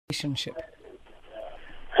relationship.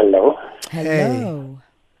 Hello. Hello.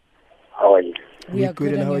 How are you? We are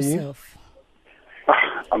good, and how are you? yourself?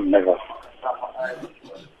 I'm nervous.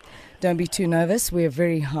 Don't be too nervous. We're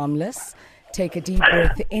very harmless. Take a deep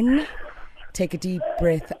breath in, take a deep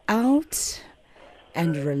breath out,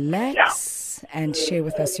 and relax and share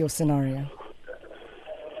with us your scenario.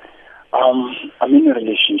 I'm in a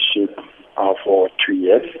relationship for 2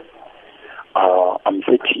 years. I'm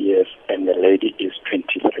 30 years and the lady is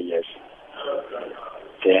 23 years.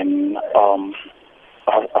 Then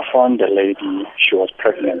I found the lady, she was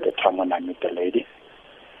pregnant at the time when I met the lady.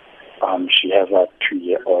 She has a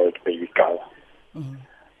 2-year-old baby girl.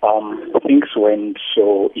 Mm-hmm. Things went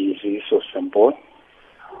so easy, so simple,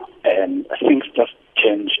 and things just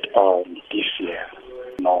changed this year.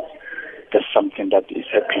 There's something that is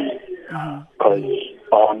happening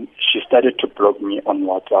because she started to block me on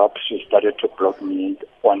WhatsApp. She started to block me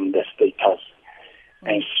on the status.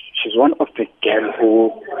 And she's one of the girls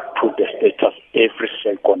who put the status every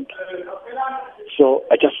second. So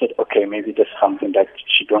I just said, okay, maybe there's something that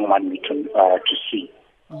she don't want me to see.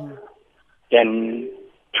 Then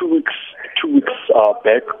 2 weeks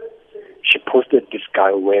back, she posted this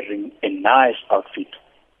guy wearing a nice outfit,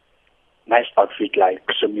 like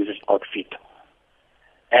some music outfit.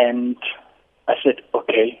 And I said,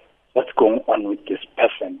 okay, what's going on with this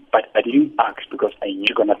person? But I didn't ask because I knew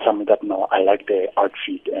you're going to tell me that, no, I like the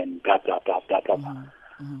outfit and blah, blah, blah, blah, blah.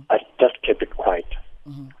 Mm-hmm. I just kept it quiet.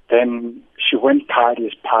 Mm-hmm. Then she went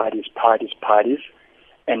parties.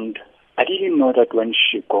 And I didn't know that when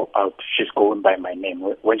she go out, she's going by my name.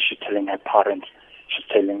 When she's telling my parents, she's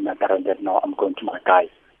telling my parents that, no, I'm going to my guy.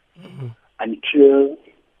 Mm-hmm. Until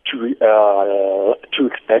 2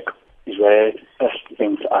 weeks back is where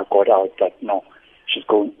things I got out that, no, she's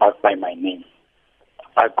going out by my name.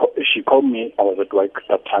 She called me. I was at work at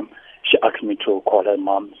that time. She asked me to call her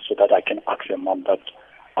mom so that I can ask her mom that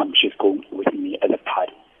she's going with me at the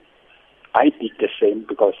party. I did the same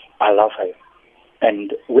because I love her.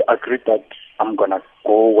 And we agreed that I'm going to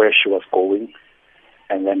go where she was going.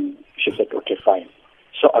 And then she said, okay, fine.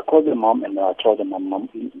 So I called the mom and I told the mom.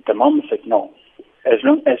 The mom said, no, as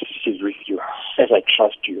long as she's with you, as I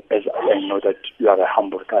trust you, as I know that you are a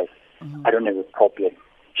humble guy, I don't have a problem.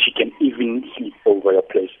 She can even sleep over your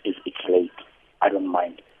place if it's late. I don't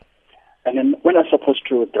mind. And then when I was supposed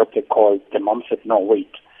to drop the call, the mom said, no,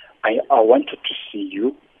 wait. I wanted to see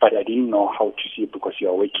you, but I didn't know how to see you because you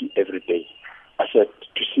are working every day. I said,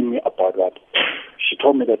 to see me about what? She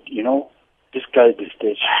told me that, this girl at this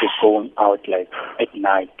stage is going out like at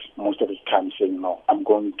night most of the time saying, no, I'm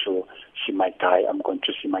going to see my guy.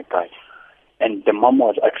 And the mom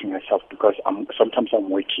was asking herself, because sometimes I'm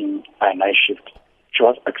working a night shift, she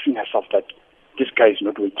was asking herself that this guy is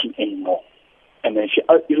not working anymore. And then she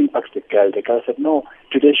even asked the girl. The girl said, no,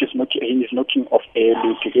 today he is knocking off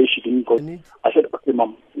early. Today she didn't go. I said, okay,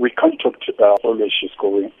 mom, we can't talk to her. Always she's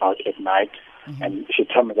going out at night. Mm-hmm. And she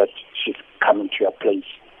told me that she's coming to your place.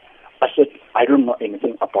 I said, I don't know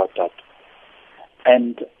anything about that.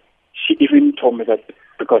 And she even told me that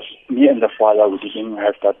because me and the father, we didn't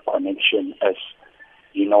have that connection as,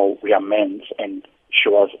 we are men. And he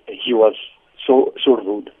was so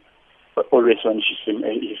rude. But always when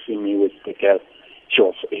he see me with the girl,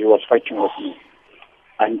 he was fighting with me.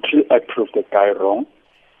 Until I proved the guy wrong,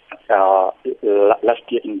 last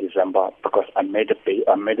year in December, because I made a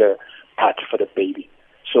party for the baby.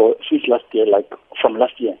 So since last year, from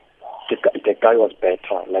last year, the guy was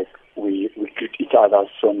better. Like we greet each other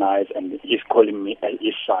so nice, and he's calling me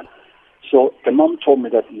his son. So the mom told me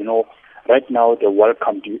that, right now they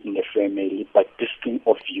welcomed you in the family, but this thing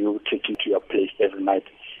of you taking to your place every night,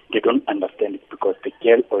 they don't understand it because the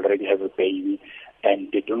girl already have a baby,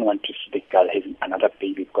 and they don't want to see the girl having another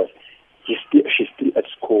baby because she's still at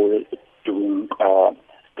school doing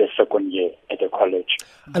the second year at the college.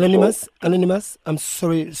 Anonymous, I'm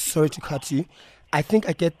sorry to cut you. I think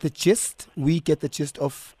I get the gist. We get the gist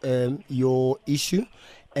of your issue,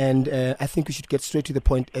 and I think we should get straight to the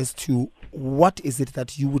point as to what is it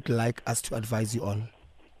that you would like us to advise you on.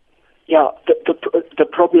 Yeah, the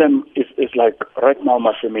problem is like right now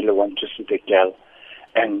my family want to see the girl,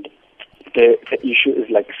 and the issue is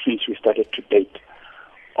like since we started to date,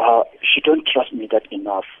 she don't trust me that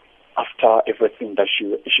enough. After everything that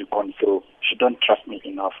she gone through, she don't trust me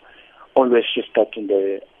enough. Always she's starting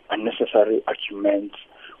the unnecessary arguments.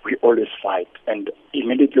 We always fight, and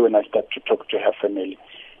immediately when I start to talk to her family,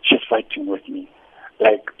 she's fighting with me.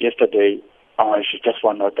 Like yesterday, she just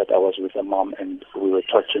found out that I was with her mom and we were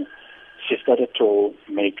talking. She started to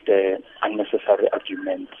make the unnecessary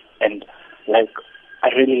arguments, and like I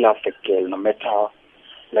really love the girl, no matter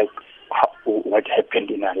like what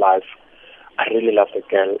happened in her life. I really love the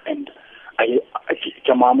girl, and I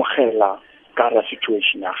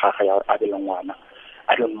situation.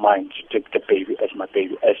 I don't mind to take the baby as my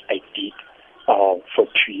baby, as I did for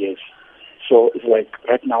 2 years. So it's like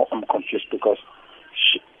right now I'm confused because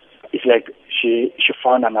she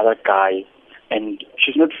found another guy, and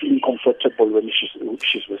she's not feeling comfortable when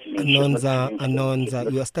she's with me.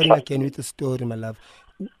 Anonza, you are starting again with the story, my love.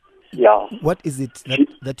 Yeah. What is it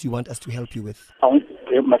that you want us to help you with?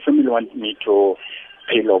 My family want me to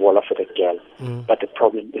pay lobola for the girl, but the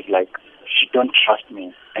problem is like she don't trust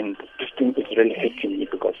me, and this thing is really hurting me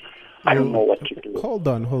because I don't know what to do. Hold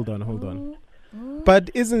on. But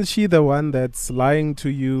isn't she the one that's lying to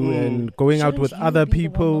you and going Shouldn't out with you other be the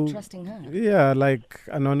one people? not trusting her? Yeah, like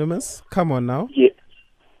Anonymous. Come on now. Yeah.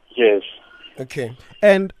 Yes. Okay.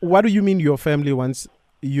 And what do you mean your family wants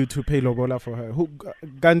you to pay lobola for her?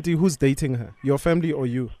 Ganti, who's dating her? Your family or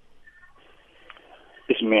you?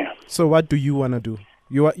 It's me. So what do you want to do?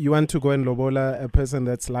 You want to go and lobola a person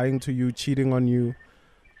that's lying to you, cheating on you,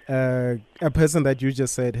 a person that you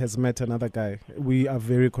just said has met another guy. We are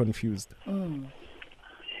very confused.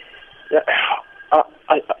 Yeah,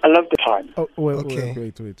 I love the time. Oh, Okay.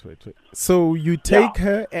 Wait. So you take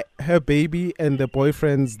her baby and the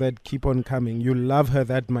boyfriends that keep on coming. You love her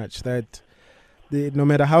that much that no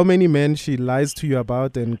matter how many men she lies to you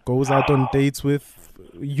about and goes out on dates with,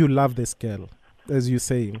 you love this girl. As you're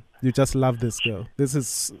saying, you just love this girl. This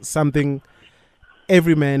is something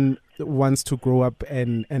every man wants to grow up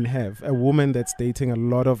and have. A woman that's dating a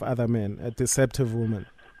lot of other men, a deceptive woman.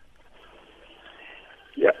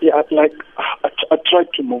 Yeah. Like I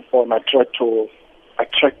tried to move on. I tried to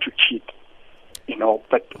cheat,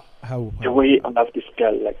 but How? the way I love this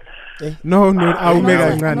girl, like. No, I'll make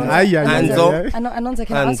a Anonza,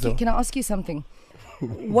 can I ask you something?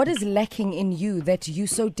 What is lacking in you that you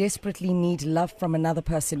so desperately need love from another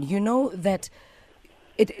person? You know that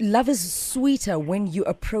love is sweeter when you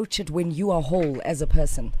approach it when you are whole as a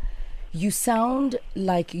person. You sound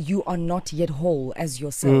like you are not yet whole as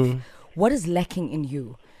yourself. What is lacking in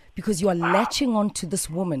you? Because you are latching on to this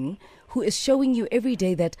woman who is showing you every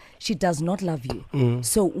day that she does not love you.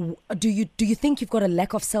 So do you think you've got a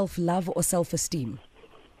lack of self-love or self-esteem?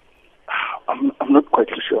 I'm not quite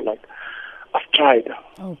sure. Like, I've tried.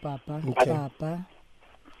 Oh, Papa. Okay. Papa.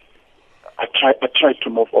 I tried to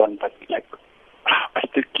move on, but like, I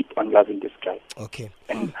still keep on loving this guy. Okay.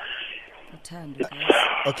 And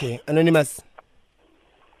Okay. Anonymous.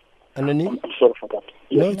 Anonym? I'm sorry for that.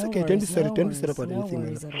 No, Yes. it's No okay. worries, Don't be sorry. no Don't be sorry worries, about no anything.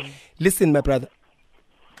 worries man. at all. Listen, my brother.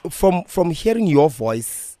 From hearing your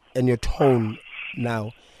voice and your tone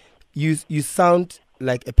now, you sound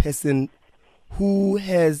like a person who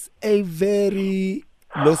has a very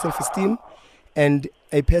low self-esteem and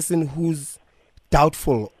a person who's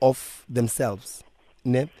doubtful of themselves.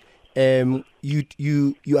 Ne?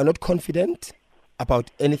 You are not confident about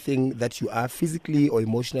anything that you are physically or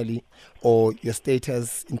emotionally, or your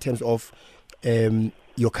status in terms of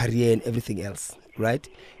your career and everything else, right?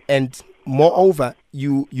 And moreover,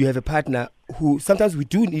 you have a partner who sometimes we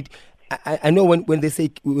do need. I know when they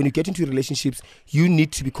say when you get into relationships, you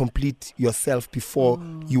need to be complete yourself before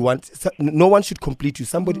you want. No one should complete you.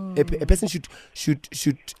 Somebody, a person should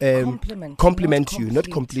complement you,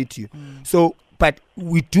 not complete you. So, but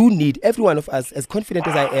we do need, every one of us, as confident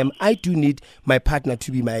as I am, I do need my partner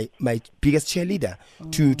to be my biggest cheerleader,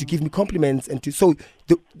 to give me compliments and to. So,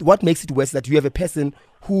 what makes it worse is that you have a person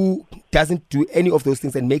who doesn't do any of those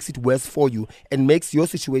things and makes it worse for you and makes your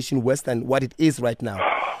situation worse than what it is right now.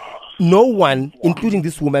 No one, including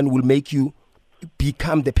this woman, will make you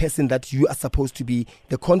become the person that you are supposed to be,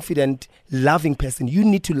 the confident, loving person. You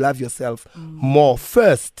need to love yourself more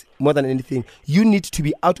first, more than anything. You need to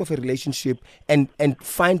be out of a relationship and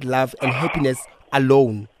find love and happiness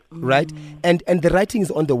alone, right? And the writing is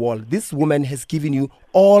on the wall. This woman has given you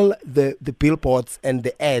all the billboards and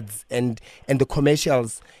the ads and the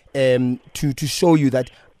commercials to show you that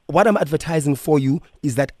what I'm advertising for you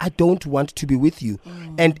is that I don't want to be with you.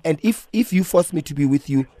 And if you force me to be with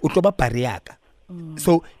you, utoba pariaka.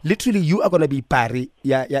 So literally you are going to be pari,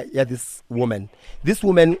 this woman. This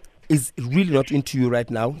woman is really not into you right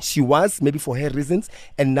now. She was, maybe for her reasons,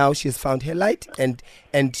 and now she has found her light and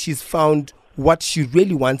she's found what she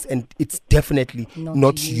really wants, and it's definitely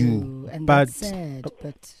not you. And But- that's sad,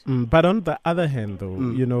 but But on the other hand,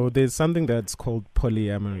 though, there's something that's called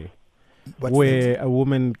polyamory, What's where a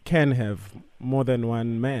woman can have more than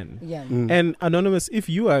one man. yeah. And Anonymous, if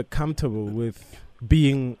you are comfortable with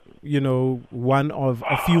being, one of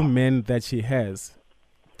a few men that she has,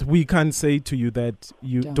 we can't say to you that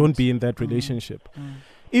you don't be in that relationship.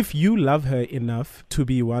 If you love her enough to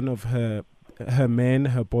be one of her her men,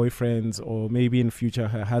 her boyfriends, or maybe in future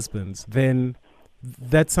her husbands, then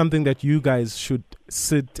that's something that you guys should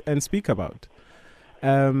sit and speak about.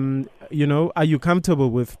 You know, are you comfortable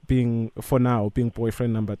with being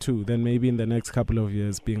boyfriend number 2? Then maybe in the next couple of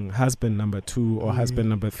years being husband number 2 or husband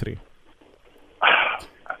number 3.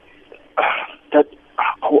 That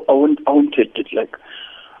I won't take it. Like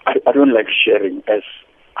I don't like sharing, as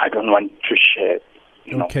I don't want to share.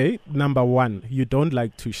 Okay, number 1, you don't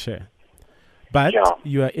like to share, but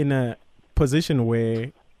you are in a position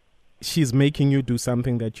where she's making you do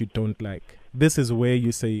something that you don't like. This is where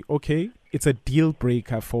you say, okay, it's a deal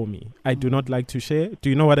breaker for me. I do not like to share. Do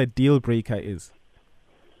you know what a deal breaker is?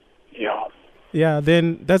 Yeah. Yeah,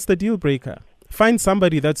 then that's the deal breaker. Find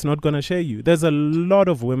somebody that's not going to share you. There's a lot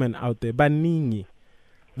of women out there. Baningi.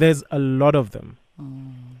 There's a lot of them.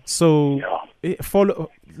 So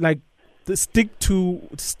stick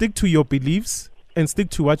to your beliefs and stick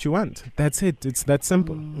to what you want. That's it. It's that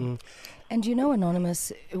simple. And you know,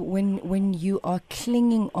 Anonymous, when you are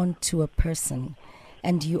clinging onto a person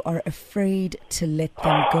and you are afraid to let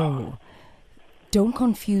them go, don't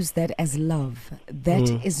confuse that as love. That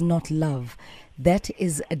is not love. That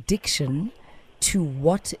is addiction to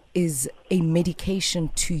what is a medication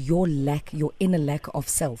to your inner lack of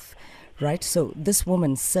self, right? So this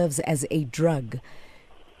woman serves as a drug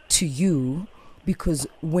to you, because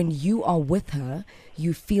when you are with her,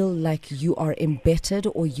 you feel like you are embittered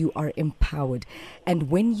or you are empowered. And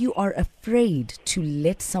when you are afraid to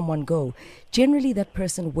let someone go, generally that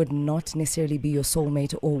person would not necessarily be your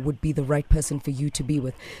soulmate or would be the right person for you to be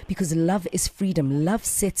with, because love is freedom. Love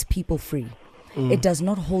sets people free. It does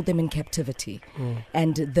not hold them in captivity.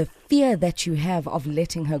 And the fear that you have of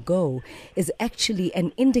letting her go is actually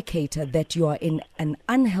an indicator that you are in an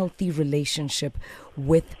unhealthy relationship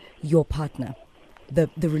with your partner. The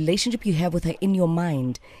relationship you have with her in your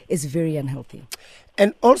mind is very unhealthy.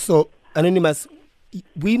 And also, Anonymous,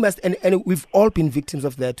 we must, and we've all been victims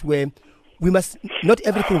of that, where we must, not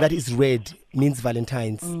everything that is red means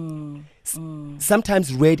Valentine's.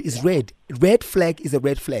 Sometimes red is red. Red flag is a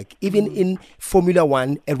red flag. Even in Formula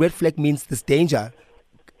One, a red flag means there's danger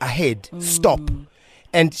ahead. Stop.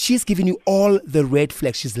 And she's given you all the red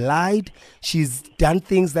flags. She's lied. She's done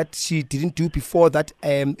things that she didn't do before, that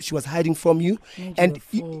she was hiding from you. And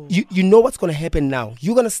you know what's going to happen now.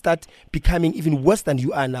 You're going to start becoming even worse than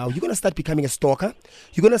you are now. You're going to start becoming a stalker.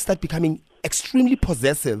 You're going to start becoming extremely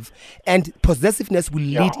possessive. And possessiveness will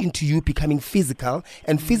lead into you becoming physical.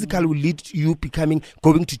 And physical will lead to you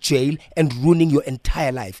going to jail and ruining your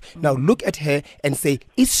entire life. Now look at her and say,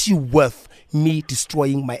 is she worth me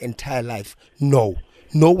destroying my entire life? No.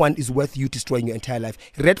 No one is worth you destroying your entire life.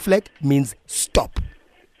 Red flag means stop.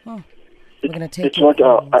 We're gonna take it's what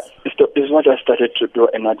I started to do,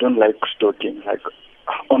 and I don't like stalking. Like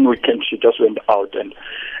on weekends, she just went out, and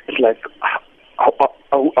it's like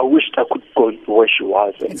I wished I could go where she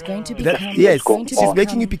was. And it's going to become she's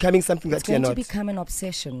making you becoming something that you're not. It's going to become an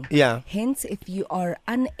obsession. Yeah. Hence, if you are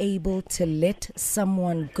unable to let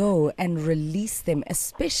someone go and release them,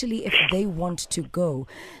 especially if they want to go,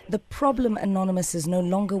 the problem, Anonymous, is no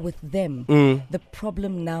longer with them. The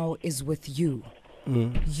problem now is with you.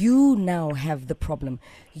 You now have the problem.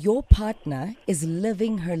 Your partner is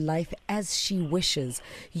living her life as she wishes.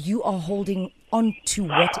 You are holding on to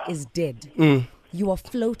what is dead. You are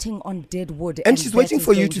floating on dead wood. And she's waiting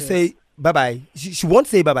for you to say bye-bye. She won't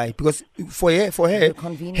say bye-bye, because for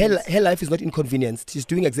her life is not inconvenienced. She's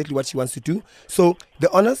doing exactly what she wants to do. So the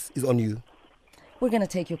onus is on you. We're going to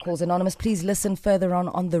take your calls, Anonymous. Please listen further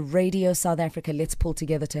on the radio South Africa. Let's pull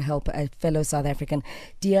together to help a fellow South African.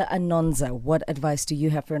 Dear Anonza, what advice do you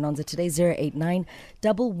have for Anonza today? 089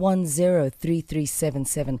 110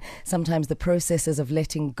 3377. Sometimes the processes of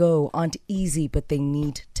letting go aren't easy, but they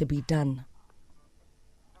need to be done.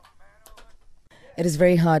 It is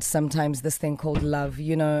very hard sometimes, this thing called love.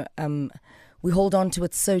 You know, we hold on to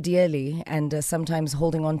it so dearly, and sometimes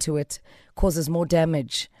holding on to it causes more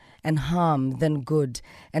damage and harm than good.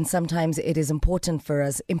 And sometimes it is important for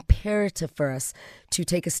us, imperative for us, to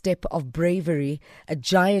take a step of bravery, a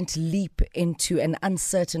giant leap into an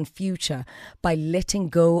uncertain future by letting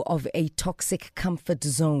go of a toxic comfort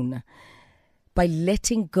zone. By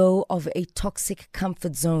letting go of a toxic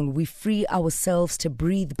comfort zone, we free ourselves to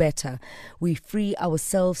breathe better. We free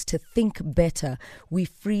ourselves to think better. We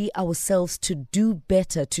free ourselves to do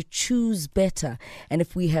better, to choose better. And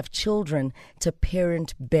if we have children, to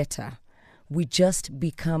parent better. We just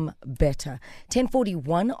become better.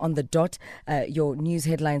 10:41 on the dot. Your news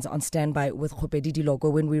headlines on standby with Khopedi Logo.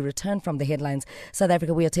 When we return from the headlines, South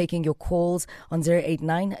Africa, we are taking your calls on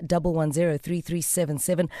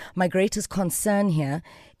 089-110-3377. My greatest concern here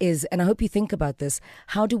is, and I hope you think about this,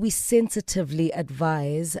 how do we sensitively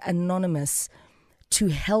advise Anonymous to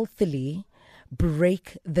healthily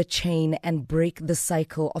break the chain and break the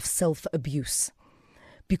cycle of self-abuse?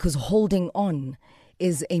 Because holding on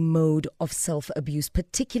is a mode of self-abuse,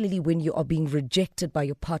 particularly when you are being rejected by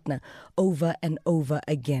your partner over and over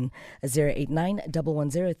again.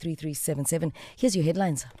 089-110-3377. Here's your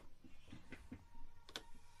headlines.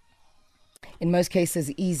 In most cases,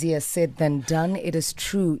 easier said than done. It is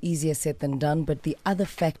true, easier said than done. But the other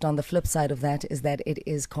fact on the flip side of that is that it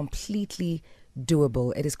is completely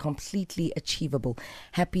doable. It is completely achievable.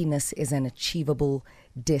 Happiness is an achievable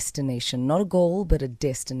destination, not a goal, but a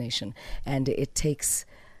destination. And it takes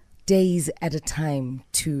days at a time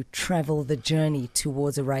to travel the journey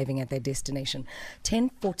towards arriving at their destination.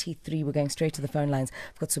 10:43, we're going straight to the phone lines.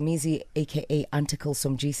 I've got Somizi, aka Anticle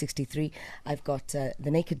Som G63. I've got the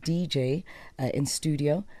Naked DJ in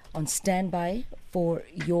studio on standby for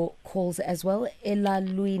your calls as well.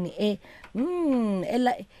 Elelwani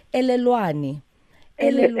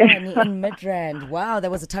in Midrand. Wow,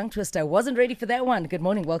 that was a tongue twister. I wasn't ready for that one. Good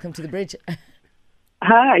morning. Welcome to the bridge.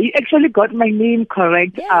 Hi, you actually got my name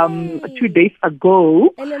correct 2 days ago.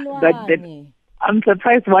 But I'm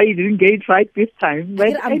surprised why you didn't get it right this time.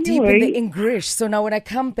 But I'm deep in the English, so now when I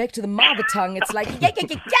come back to the mother tongue, it's like yay,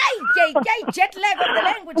 jet lag of the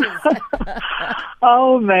languages.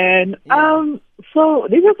 Oh man. Yeah. So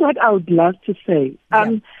this is what I would love to say.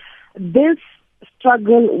 This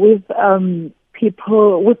struggle with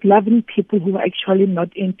people, with loving people who are actually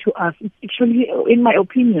not into us, it's actually, in my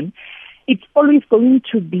opinion, it's always going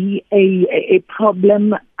to be a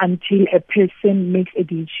problem until a person makes a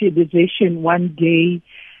decision one day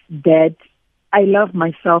that I love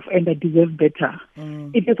myself and I deserve better.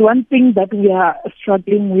 It is one thing that we are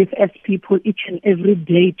struggling with as people each and every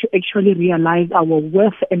day to actually realize our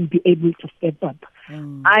worth and be able to step up.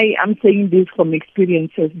 I am saying this from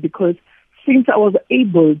experiences because since I was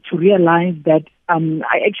able to realize that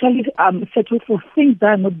I actually settle for things that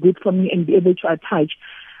are not good for me and be able to attach,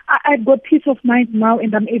 I've got peace of mind now,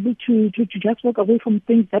 and I'm able to just walk away from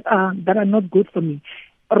things that are not good for me.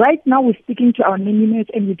 Right now, we're speaking to our anonymous,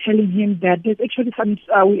 and we're telling him that there's actually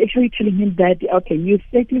we're actually telling him that okay, you're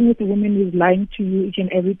settling with a woman who's lying to you each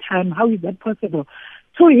and every time. How is that possible?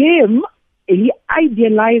 To him, he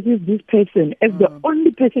idealizes this person as the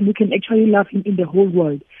only person who can actually love him in the whole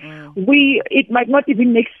world. It might not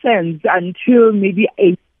even make sense until maybe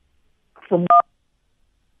from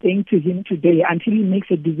saying to him today until he makes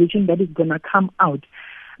a decision that is going to come out.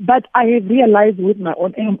 But I have realized with my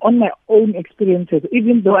own experiences,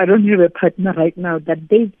 even though I don't have a partner right now, that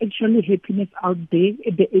there's actually happiness out there.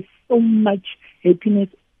 There is so much happiness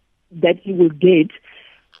that you will get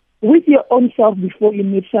with your own self before you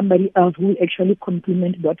meet somebody else who will actually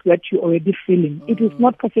complement what you're already feeling. It is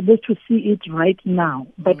not possible to see it right now.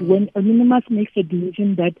 But when Anonymous makes a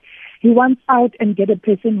decision that he wants out and get a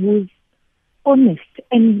person who's honest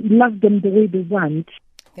and love them the way they want.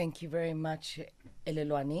 Thank you very much,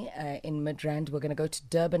 Elelwani, in Midrand. We're going to go to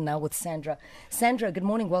Durban now with Sandra. Sandra, good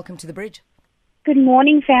morning. Welcome to the bridge. Good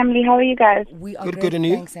morning, family. How are you guys? We are good, and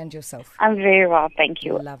you? Thanks, and yourself? I'm very well, thank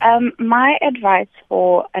you. My advice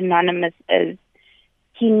for Anonymous is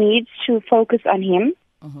he needs to focus on him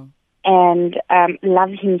and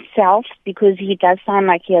love himself, because he does sound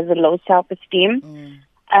like he has a low self-esteem.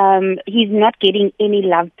 He's not getting any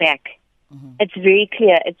love back. It's very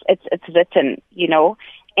clear. It's written, you know.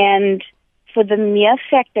 And for the mere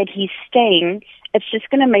fact that he's staying, it's just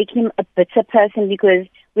going to make him a bitter person, because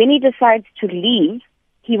when he decides to leave,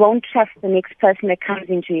 he won't trust the next person that comes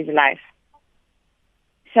into his life.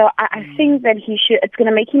 So I think that it's going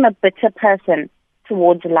to make him a bitter person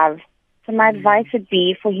towards love. So my advice would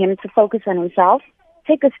be for him to focus on himself,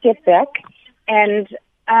 take a step back, and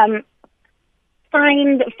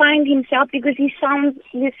find himself, because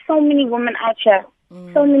there's so many women out here,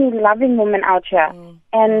 so many loving women out here,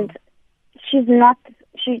 and she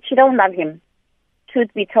don't love him.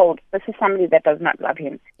 Truth be told, this is somebody that does not love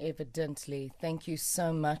him. Evidently. Thank you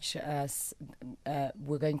so much.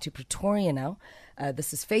 We're going to Pretoria now.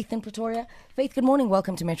 This is Faith in Pretoria. Faith, good morning.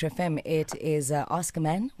 Welcome to Metro FM. It is Ask a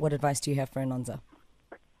Man. What advice do you have for Anonza?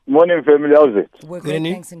 Morning, family. How's it? We're good,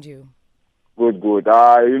 thanks, and you? Good.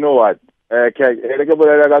 You know what?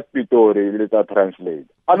 Translate.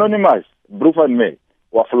 Anonymous, proof and me,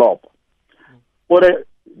 wa flop.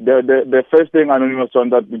 The first thing Anonymous on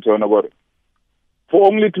that picture about it. For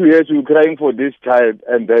only 2 years, you're crying for this child,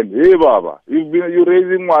 and then, hey, Baba, you're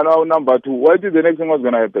raising one out number 2. What is the next thing what's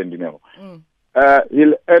going to happen, you know?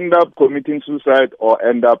 He'll end up committing suicide or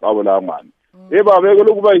end up abulangwan. Hey, Baba, you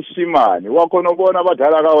look by Shimani, walk on a bona, but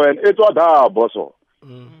it's what bosso.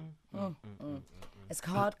 As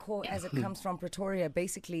hardcore as it comes from Pretoria,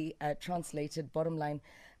 basically translated, bottom line,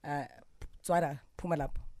 Tswara,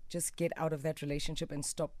 Pumalap. Just get out of that relationship and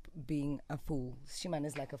stop being a fool. Shiman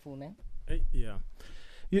is like a fool, man. Yeah.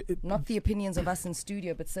 Not the opinions of us in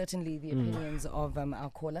studio, but certainly the opinions of our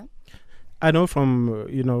caller. I know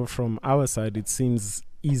from our side, it seems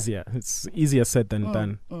easier. It's easier said than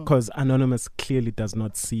done, because Anonymous clearly does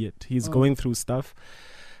not see it. He's going through stuff.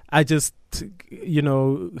 I just,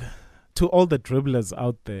 to all the dribblers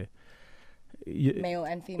out there, male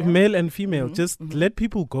and female, just let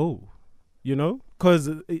people go, because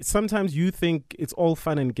sometimes you think it's all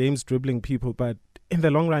fun and games dribbling people, but in the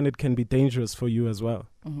long run, it can be dangerous for you as well.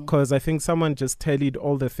 Because I think someone just tallied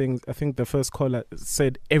all the things. I think the first caller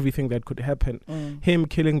said everything that could happen. Him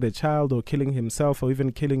killing the child or killing himself or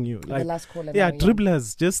even killing you. Like, the last caller. Yeah,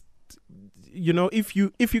 dribblers. Just, if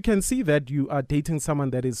you can see that you are dating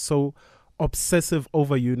someone that is so obsessive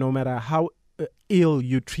over you, no matter how ill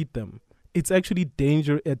you treat them, it's actually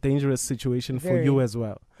a dangerous situation for you as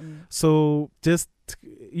well. So just,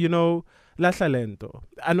 Lahla lento.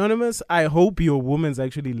 Anonymous, I hope your woman's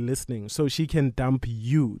actually listening so she can dump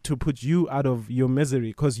you to put you out of your misery,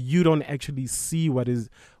 because you don't actually see what is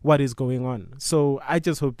going on. So I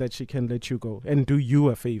just hope that she can let you go and do you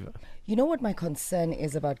a favor. You know what my concern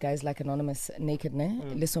is about guys like Anonymous, Naked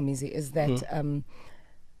Lesomizi, is that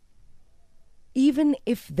even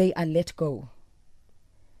if they are let go,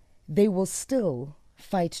 they will still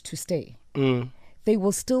fight to stay. They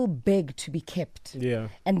will still beg to be kept. Yeah.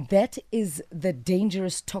 And that is the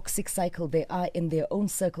dangerous, toxic cycle they are in their own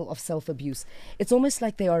circle of self-abuse. It's almost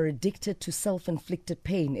like they are addicted to self-inflicted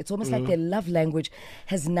pain. It's almost like their love language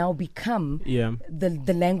has now become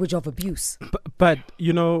the language of abuse. But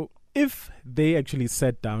if they actually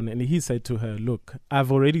sat down and he said to her, look, I've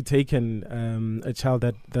already taken a child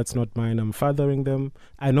that's not mine. I'm fathering them.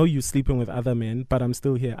 I know you're sleeping with other men, but I'm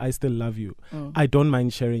still here. I still love you. I don't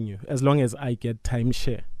mind sharing you as long as I get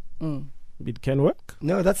timeshare. It can work.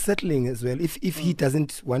 No, that's settling as well. If he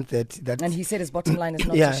doesn't want that, and he said his bottom line is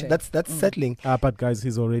not to share. that's settling. But guys,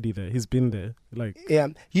 he's already there. He's been there.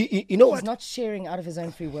 You know what? He's not sharing out of his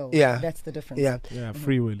own free will. Yeah, that's the difference. Yeah,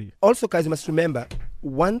 free will. Also, guys, you must remember,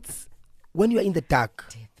 when you are in the dark,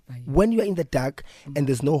 and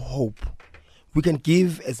there's no hope, we can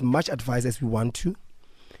give as much advice as we want to.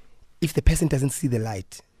 If the person doesn't see the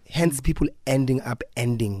light, hence people ending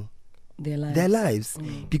their lives.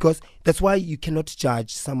 Because that's why you cannot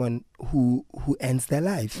judge someone who ends their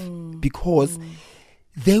life, because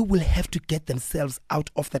they will have to get themselves out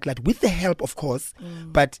of that light with the help, of course.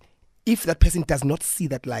 But if that person does not see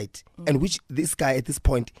that light, and which this guy at this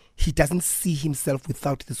point, he doesn't see himself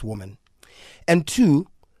without this woman. And 2,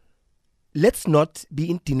 let's not be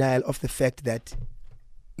in denial of the fact that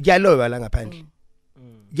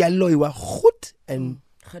and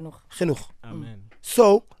Amen.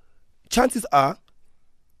 So chances are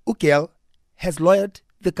Ukel has lawyered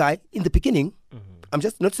the guy in the beginning. I'm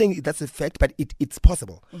just not saying that's a fact, but it's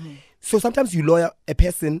possible. So sometimes you lawyer a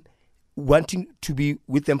person wanting to be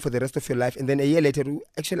with them for the rest of your life, and then a year later,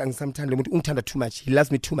 actually, sometimes too much. He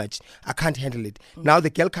loves me too much. I can't handle it. Now the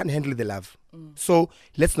girl can't handle the love. So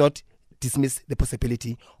let's not dismiss the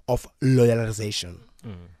possibility of loyalization.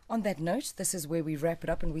 On that note, this is where we wrap it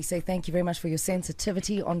up, and we say thank you very much for your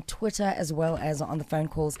sensitivity on Twitter as well as on the phone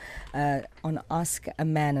calls on Ask a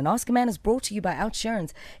Man. And Ask a Man is brought to you by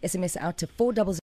Outsurance. SMS out to 400.